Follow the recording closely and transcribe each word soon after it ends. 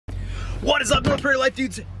What is up, North Prairie Life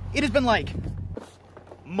dudes? It has been like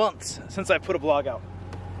months since I put a vlog out.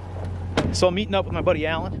 So I'm meeting up with my buddy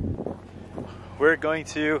Alan. We're going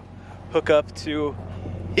to hook up to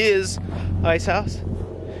his ice house.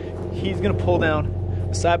 He's gonna pull down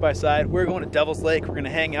a side-by-side. We're going to Devil's Lake. We're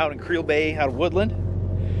gonna hang out in Creel Bay out of Woodland.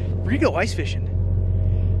 We're gonna go ice fishing.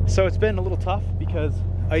 So it's been a little tough because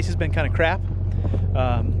ice has been kind of crap.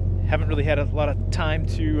 Haven't really had a lot of time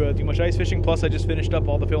to do much ice fishing. Plus I just finished up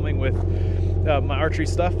all the filming with my archery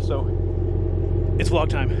stuff. So it's vlog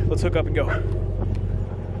time. Let's hook up and go.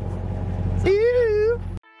 See you.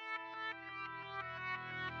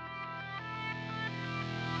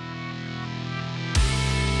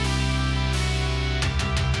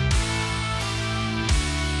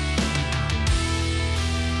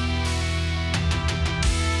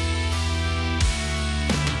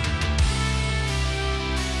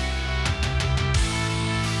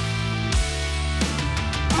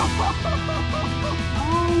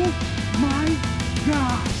 Oh my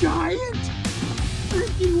God! Giant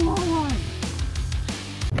freaking walleye!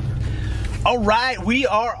 All right, we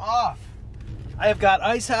are off. I have got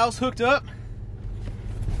ice house hooked up.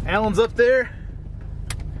 Alan's up there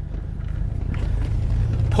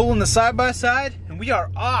pulling the side-by-side, and we are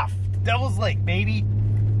off to Devil's Lake, baby.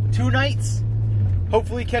 2 nights.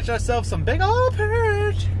 Hopefully catch ourselves some big old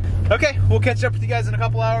perch. Okay, we'll catch up with you guys in a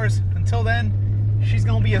couple hours. Until then, she's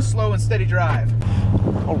gonna be a slow and steady drive.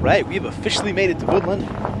 All right, we have officially made it to Woodland.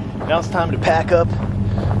 Now it's time to pack up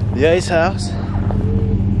the ice house.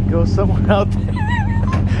 Go somewhere out there.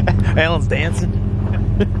 Alan's dancing.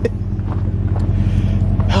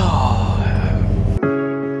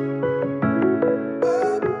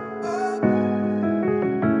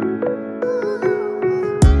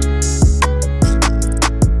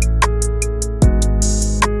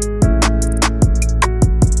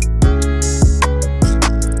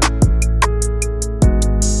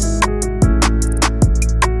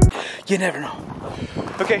 You never know.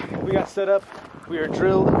 Okay, we got set up. We are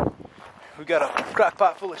drilled. We got a crock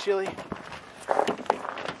pot full of chili.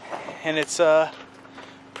 And it's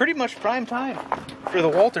pretty much prime time for the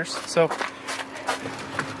Walters, so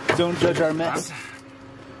don't judge our mess.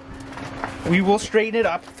 We will straighten it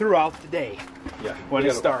up throughout the day. Yeah. When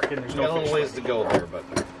it's dark and there's no a little ways to go there, but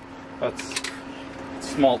that's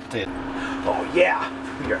small potato. Oh yeah,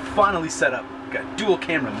 we are finally set up. We got dual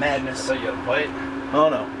camera madness. I thought you had a bite. Oh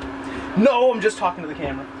no. No, I'm just talking to the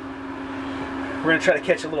camera. We're gonna try to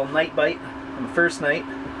catch a little night bite on the first night,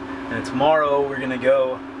 and tomorrow we're gonna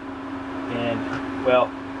go and,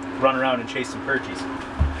 well, run around and chase some perchies.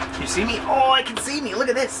 You see me? Oh, I can see me. Look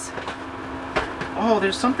at this. Oh,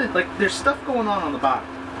 there's something, like, there's stuff going on the bottom.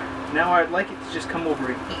 Now I'd like it to just come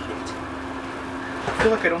over and eat it. I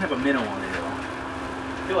feel like I don't have a minnow on it at all.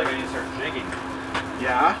 I feel like I need to start jigging.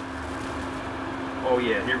 Yeah? Oh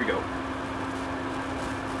yeah, here we go.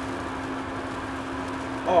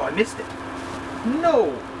 Oh, I missed it.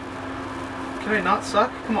 No! Can I not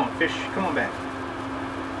suck? Come on, fish. Come on back.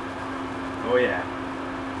 Oh yeah.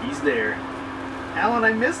 He's there. Alan,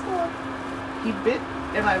 I missed one. He bit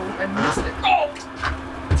and I missed it. Oh!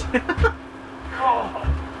 Oh!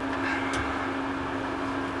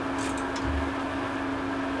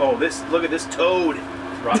 Oh, this, look at this toad.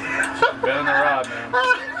 Been in the rod, man.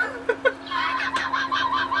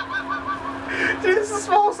 Dude, this is the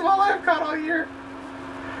smallest walleye I've caught all year.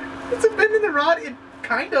 It's a bend in the rod,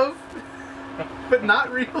 kind of, but not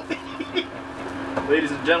really.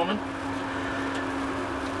 Ladies and gentlemen,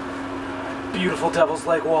 beautiful Devil's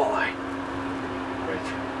Lake walleye. Right.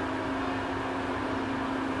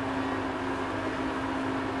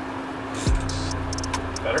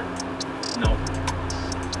 Better? No.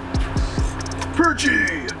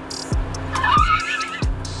 Perchy!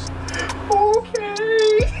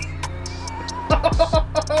 Okay!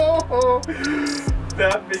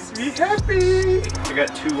 That makes me happy! I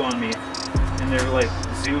got 2 on me, and they're like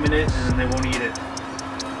zooming it, and then they won't eat it.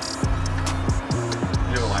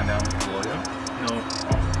 You have a line down below you? No.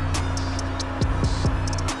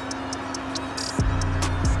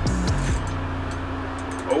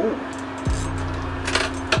 Oh!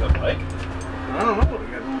 Is that a bike? I don't know what we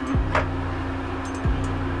got going on.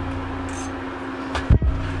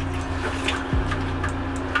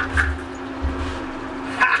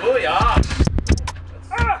 Oh yeah!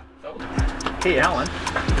 Hey Alan,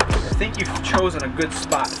 I think you've chosen a good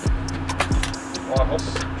spot. Well, I hope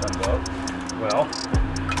it turns out. Well,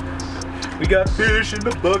 we got fish in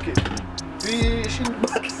the bucket. Fish in the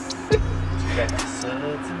bucket. Okay.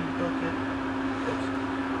 Suds in the bucket. Oops.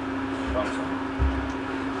 Found some.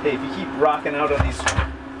 Hey, if you keep rocking out on these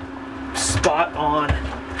spot-on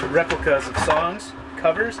replicas of songs,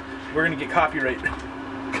 covers, we're gonna get copyright.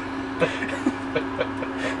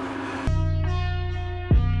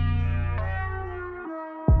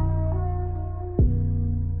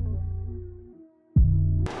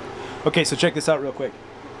 Okay, so check this out real quick.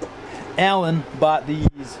 Alan bought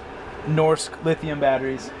these Norsk lithium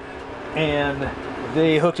batteries, and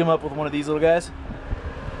they hooked him up with one of these little guys.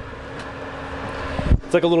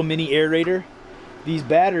 It's like a little mini aerator. These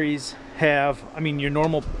batteries have, I mean, your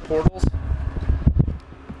normal portals,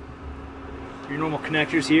 your normal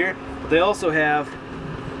connectors here, but they also have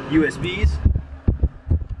USBs.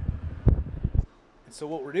 And so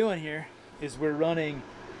what we're doing here is we're running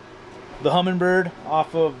the Humminbird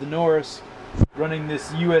off of the Norse, running this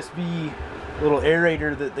USB little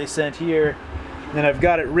aerator that they sent here, and then I've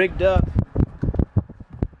got it rigged up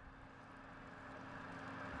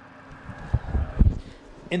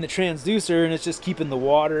in the transducer, and it's just keeping the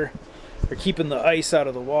water, or keeping the ice out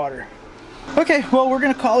of the water. Okay, well, we're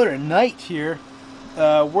gonna call it a night here.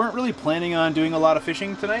 Weren't really planning on doing a lot of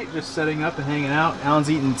fishing tonight, just setting up and hanging out.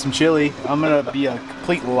 Alan's eating some chili. I'm gonna be a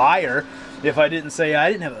complete liar if I didn't say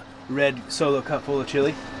I didn't have a red solo cup full of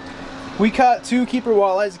chili. We caught 2 keeper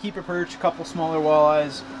walleyes, a keeper perch, a couple smaller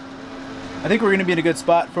walleyes. I think we're going to be in a good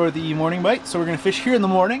spot for the morning bite, so we're going to fish here in the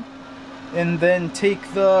morning and then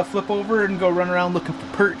take the flip over and go run around looking for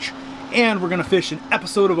perch. And we're going to fish an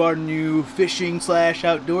episode of our new fishing /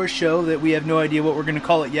 outdoor show that we have no idea what we're going to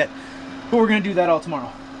call it yet, but we're going to do that all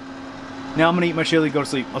tomorrow. Now I'm going to eat my chili, go to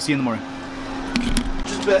sleep. I'll see you in the morning.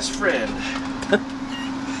 Just best friend.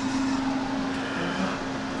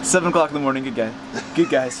 7 o'clock in the morning, good guy. Good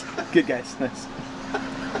guys. Good guys. Nice.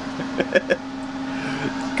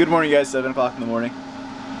 Good morning, guys. 7 o'clock in the morning.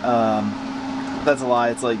 That's a lie.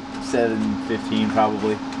 It's like 7:15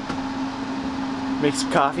 probably. Make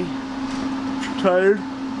some coffee. Tired.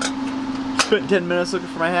 Spent 10 minutes looking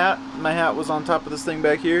for my hat. My hat was on top of this thing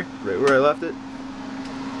back here, right where I left it.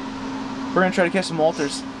 We're gonna try to catch some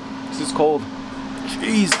Walters. This is cold.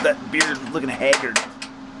 Jeez, that beard is looking haggard.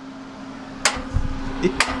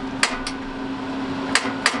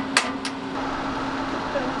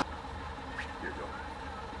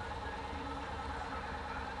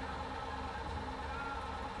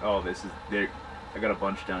 Oh, this is there. I got a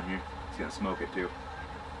bunch down here. He's gonna smoke it too.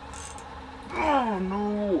 Oh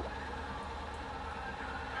no!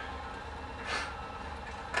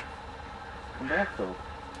 Come back though.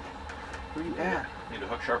 Where you at? Need a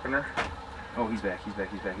hook sharpener? Oh, he's back. He's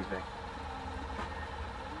back. He's back. He's back.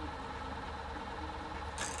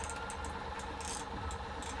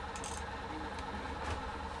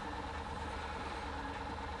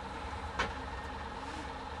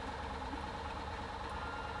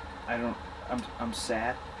 I'm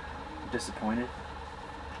sad, I'm disappointed.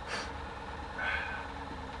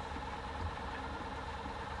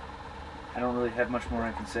 I don't really have much more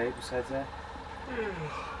I can say besides that.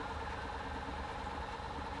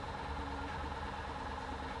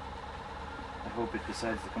 I hope it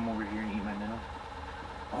decides to come over here and eat my minnow.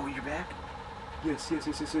 Oh, you're back? Yes, yes,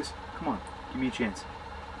 yes, yes, yes. Come on, give me a chance.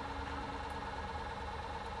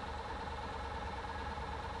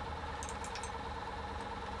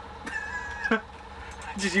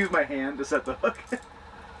 Just use my hand to set the hook.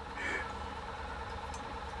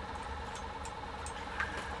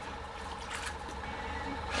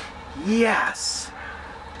 Yes!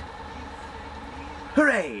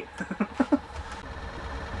 Hooray!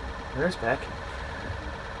 There's back.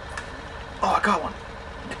 Oh, I got one.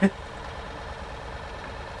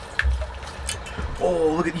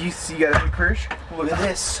 Oh, look at you! See, you got a big perch. Look at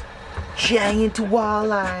this giant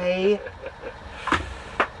walleye.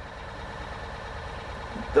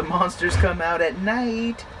 The monsters come out at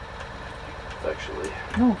night. Actually.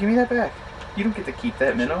 No, give me that back. You don't get to keep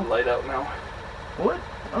that minnow. Light out now. What?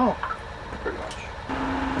 Oh. Pretty much.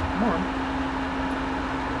 Come on.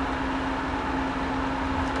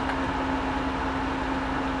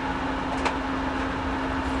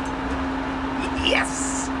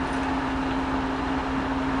 Yes!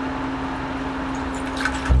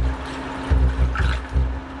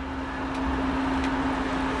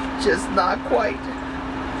 Just not quite.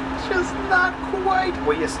 Just not quite.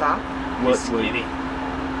 Will you stop? What? Skinny.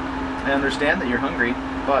 I understand that you're hungry,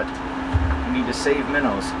 but you need to save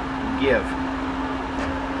minnows. Give.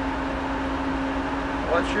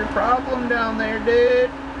 What's your problem down there, dude?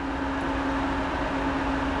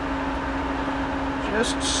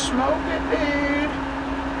 Just smoke it, dude.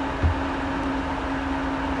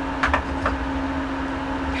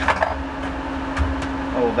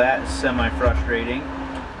 Oh, that's semi-frustrating.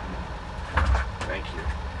 Thank you.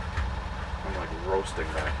 I'm like roasting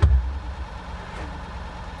back here.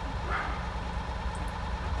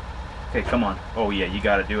 Okay, come on. Oh yeah, you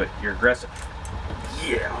gotta do it. You're aggressive.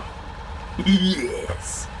 Yeah.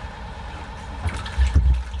 Yes.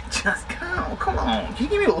 Just come on. Can you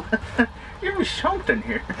give me a give me something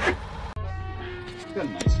here? It's got a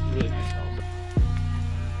nice, really nice house.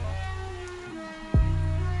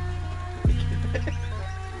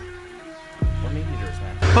 What meat eaters,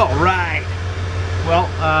 man? All right.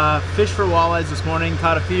 Well, fish for walleyes this morning.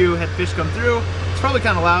 Caught a few. Had fish come through. It's probably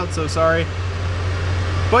kind of loud, so sorry.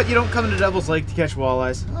 But you don't come into Devil's Lake to catch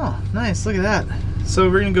walleyes. Oh, nice. Look at that. So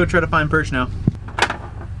we're gonna go try to find perch now.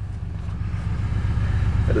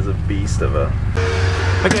 That is a beast of a...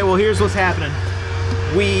 Okay, well here's what's happening.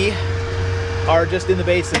 We are just in the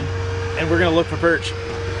basin and we're gonna look for perch.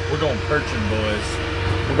 We're going perching, boys.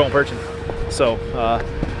 We're going perching. So,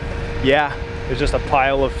 yeah, there's just a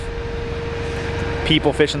pile of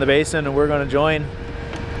people fishing the basin and we're gonna join.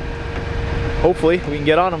 Hopefully we can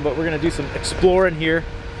get on them, but we're gonna do some exploring here.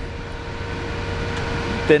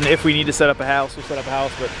 Then if we need to set up a house, we'll set up a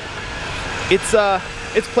house, but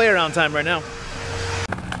it's play around time right now.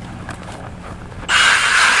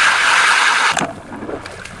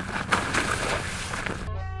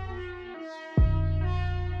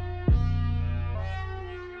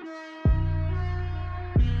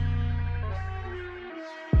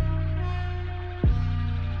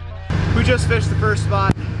 We just fished the first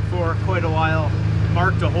spot for quite a while,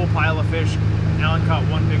 marked a whole pile of fish. Alan caught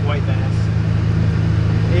one big white bass.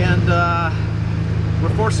 And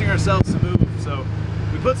we're forcing ourselves to move, so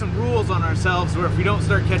we put some rules on ourselves where if we don't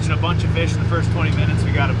start catching a bunch of fish in the first 20 minutes,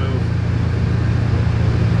 we gotta move.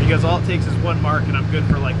 Because all it takes is one mark and I'm good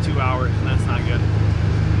for like 2 hours, and that's not good.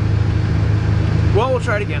 Well, we'll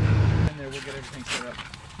try it again. And there, we'll get everything set up.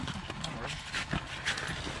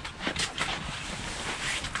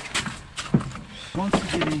 Once we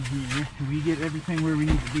get in here, we get everything where we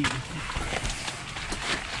need to be.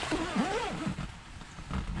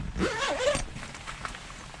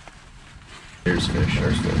 There's fish,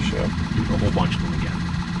 yeah. A whole bunch of them again.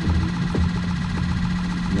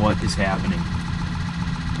 What is happening?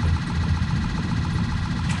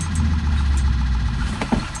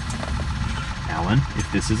 Alan,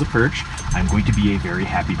 if this is a perch, I'm going to be a very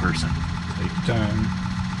happy person. Take your time.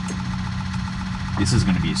 This is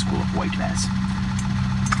going to be a school of white bass.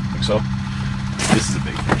 Think so? This is a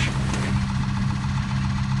big fish.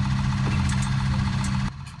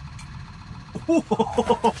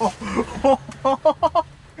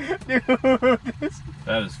 Dude,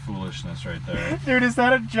 That is foolishness right there. dude, is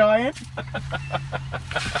that a giant?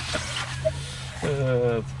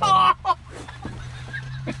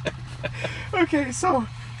 Okay, so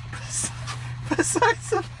besides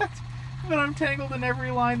the fact that I'm tangled in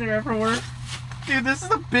every line there ever were, dude, this is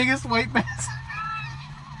the biggest white bass.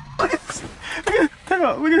 Look at this.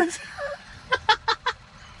 Look at this.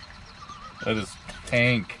 That is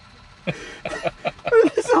tank.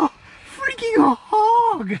 It's a freaking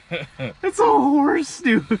hog. It's a horse,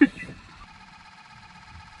 dude.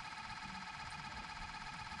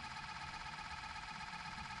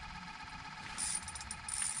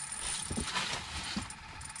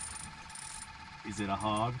 Is it a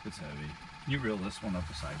hog? It's heavy. Can you reel this one up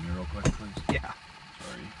beside me real quick, please? Yeah.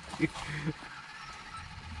 Sorry.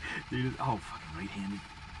 Dude, oh, fucking right-handed.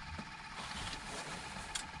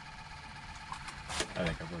 I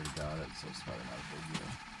think I've already got it, so it's probably not a big deal.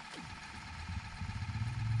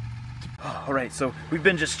 All right, so we've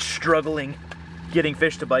been just struggling getting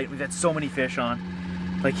fish to bite. We've had so many fish on,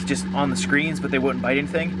 like just on the screens, but they wouldn't bite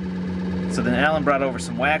anything. So then Alan brought over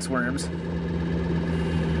some wax worms.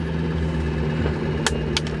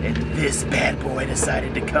 And this bad boy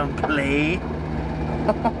decided to come play.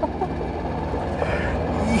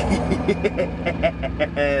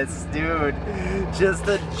 Yes, dude. Just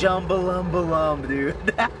a jumbalumbalum, dude.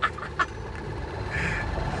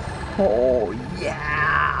 Oh,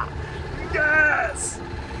 yeah. Yes.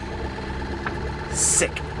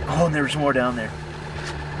 Sick. Oh, and there's more down there.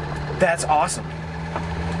 That's awesome.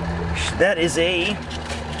 That is a...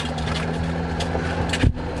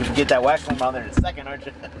 You can get that wax worm on there in a second, aren't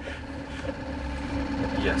you?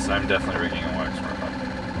 Yes, I'm definitely rigging a wax worm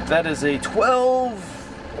up. That is a 12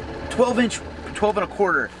 and a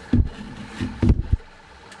quarter.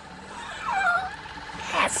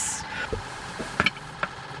 Yes.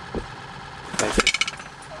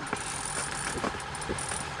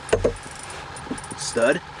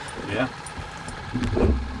 Stud. Yeah.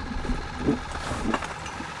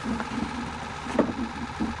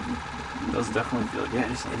 Does definitely feel like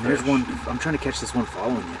And there's one. I'm trying to catch this one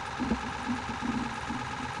following you.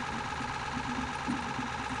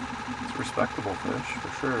 It's respectable fish for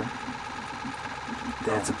sure.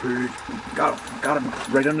 That's a bird. Got him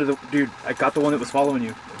right under the, dude, I got the one that was following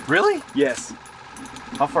you. Really? Yes.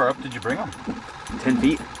 How far up did you bring him? 10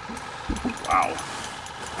 feet. Wow.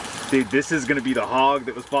 Dude, this is gonna be the hog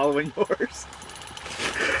that was following yours.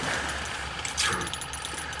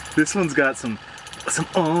 This one's got some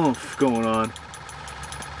oomph going on.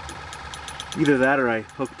 Either that or I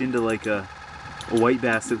hooked into like a white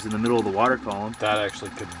bass that was in the middle of the water column. That actually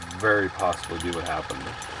could very possibly be what happened.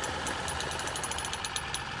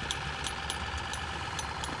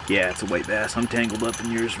 Yeah, it's a white bass. I'm tangled up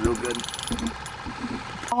in yours real good.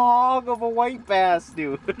 Hog of a white bass,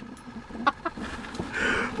 dude.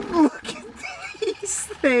 Look at these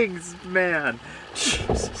things, man.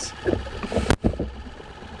 Jesus.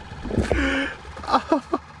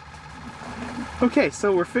 Oh. Okay,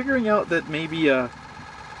 so we're figuring out that maybe the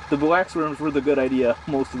black worms were the good idea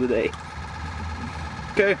most of the day.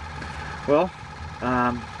 Okay, well,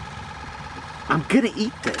 I'm gonna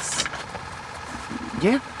eat this.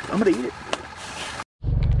 Yeah, I'm gonna eat it.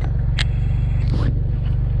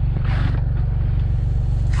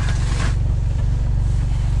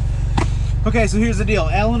 Okay, so here's the deal.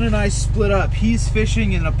 Alan and I split up. He's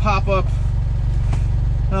fishing in a pop-up,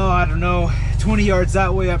 oh, I don't know, 20 yards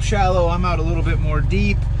that way up shallow. I'm out a little bit more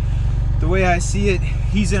deep. The way I see it,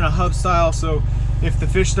 he's in a hub style, so if the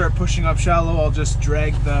fish start pushing up shallow, I'll just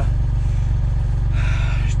drag the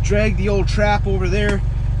old trap over there.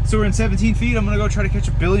 So we're in 17 feet. I'm gonna go try to catch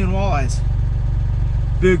 1 billion walleyes.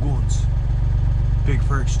 Big ones. Big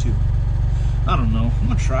perch too. I don't know. I'm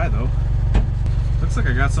gonna try though. Looks like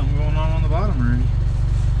I got something going on the bottom already.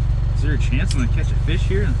 Is there a chance I'm gonna catch a fish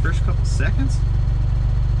here in the first couple seconds?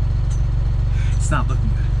 It's not looking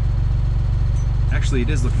good. Actually, it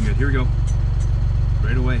is looking good. Here we go.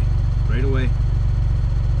 Right away. Right away.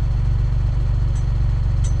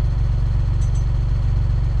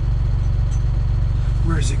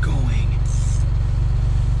 Where is it going?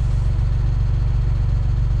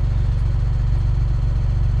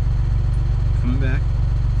 Coming back.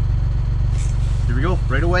 Here we go,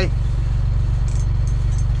 right away.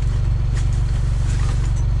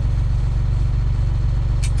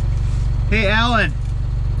 Hey, Alan.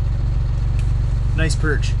 Nice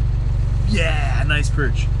perch. Yeah, nice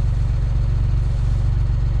perch.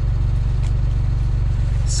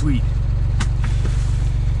 Sweet.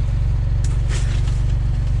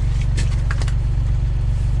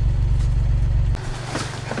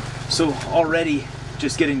 So already,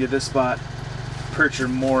 just getting to this spot, perch are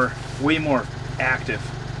way more active.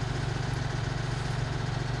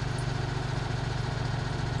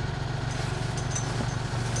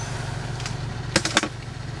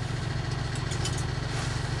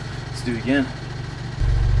 Let's do it again.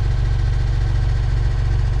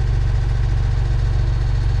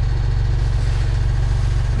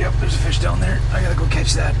 Yep, there's a fish down there. I gotta go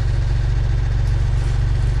catch that.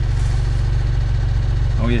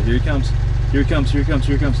 Oh yeah, here he comes. Here he comes, here he comes,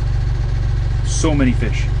 here he comes. So many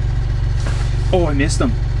fish. Oh, I missed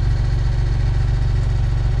them.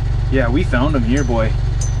 Yeah, we found them here, boy.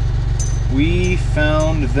 We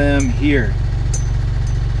found them here.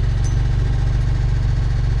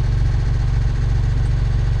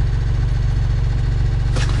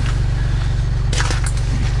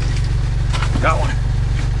 Got one.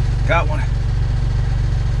 Got one.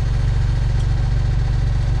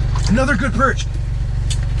 Another good perch.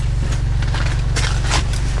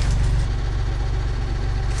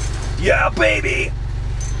 Yeah, baby!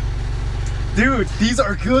 Dude, these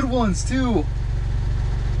are good ones too.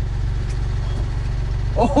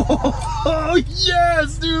 Oh,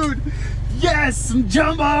 yes, dude! Yes, some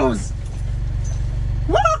jumbos!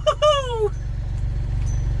 Woohoo!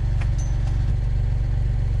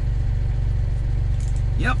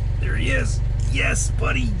 Yep, there he is. Yes,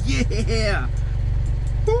 buddy, yeah!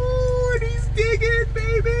 Ooh, and he's digging,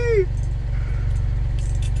 baby!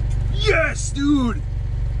 Yes, dude!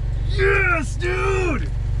 Yes, dude!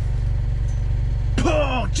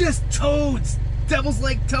 Oh, just toads! Devils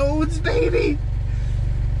like toads, baby!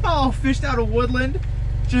 Oh, fished out of Woodland.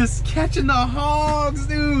 Just catching the hogs,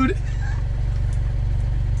 dude!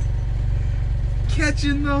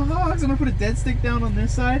 Catching the hogs. I'm gonna put a dead stick down on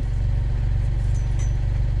this side.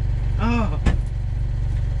 Oh.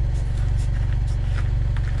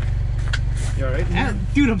 You alright?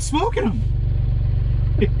 Dude, I'm smoking them!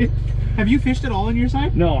 Have you fished at all on your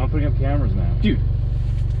side? No, I'm putting up cameras now. Dude.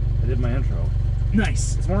 I did my intro.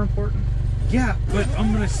 Nice. It's more important. Yeah, but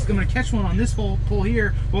I'm gonna catch one on this pole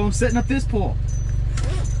here while I'm setting up this pole.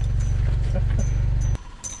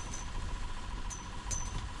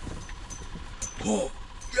 Oh,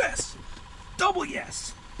 yes! Double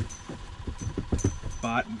yes!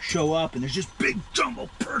 spot. You show up and there's just big jumbo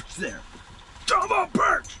perch there. Jumbo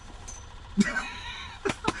perch!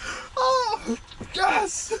 Oh,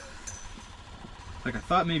 yes! Like I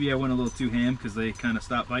thought maybe I went a little too ham because they kind of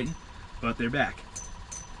stopped biting, but they're back.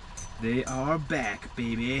 They are back,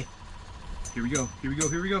 baby. Here we go, here we go,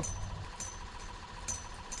 here we go.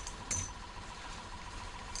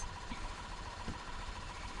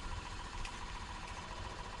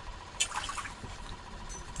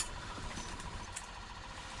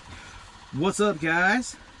 What's up,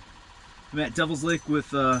 guys? I'm at Devil's Lake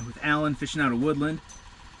with Alan fishing out of Woodland.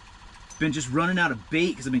 Been just running out of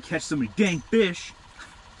bait because I've been catching so many dang fish.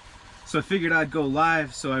 So I figured I'd go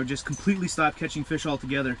live, so I would just completely stop catching fish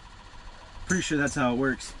altogether. Pretty sure that's how it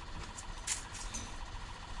works.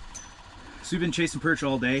 So we've been chasing perch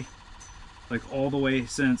all day, like all the way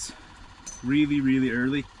since really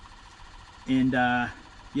early. And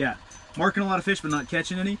yeah, marking a lot of fish but not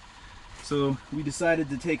catching any. So we decided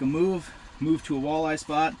to take a move to a walleye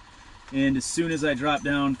spot, and as soon as I dropped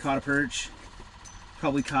down, caught a perch.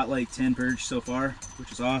 Probably caught like 10 perch so far,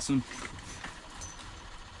 which is awesome.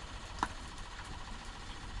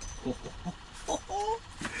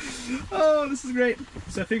 Oh, this is great.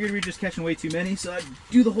 So I figured we were just catching way too many, so I'd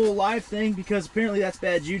do the whole live thing because apparently that's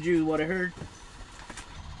bad juju, what I heard.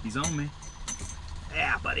 He's on me.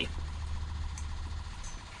 Yeah, buddy.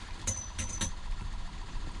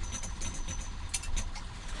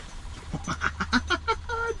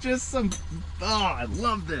 Just some, oh, I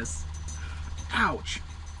love this. Ouch.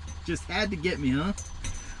 Just had to get me, huh?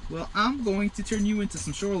 Well, I'm going to turn you into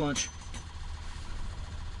some shore lunch.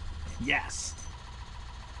 Yes.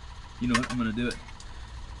 You know what? I'm gonna do it.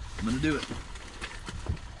 I'm gonna do it.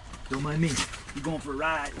 Don't mind me. You're going for a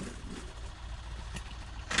ride.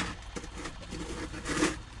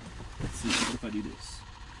 Let's see. What if I do this?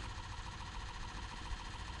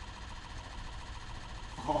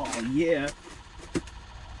 Oh, yeah.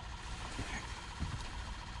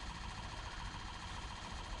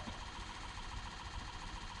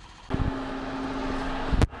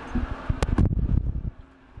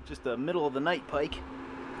 Just a middle of the night pike.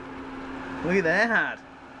 Look at that.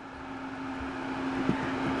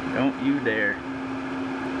 Don't you dare.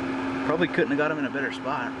 Probably couldn't have got him in a better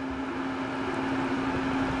spot.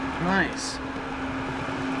 Nice.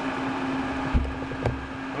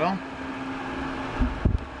 Well,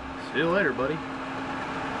 see you later, buddy.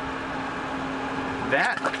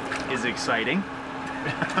 That is exciting.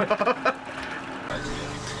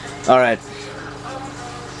 All right.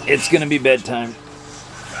 It's gonna be bedtime.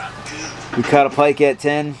 We caught a pike at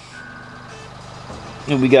 10,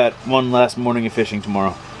 and we got one last morning of fishing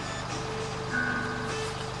tomorrow.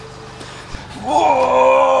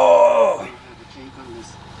 Whoa!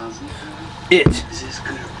 It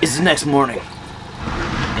is the next morning,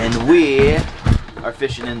 and we are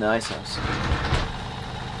fishing in the ice house.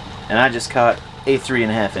 And I just caught a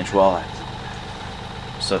 3.5-inch walleye.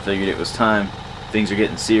 So I figured it was time. Things are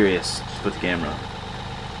getting serious. Let's put the camera on.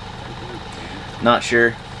 Not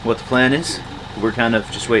sure what the plan is. We're kind of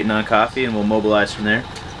just waiting on coffee and we'll mobilize from there.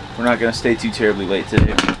 We're not going to stay too terribly late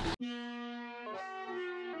today.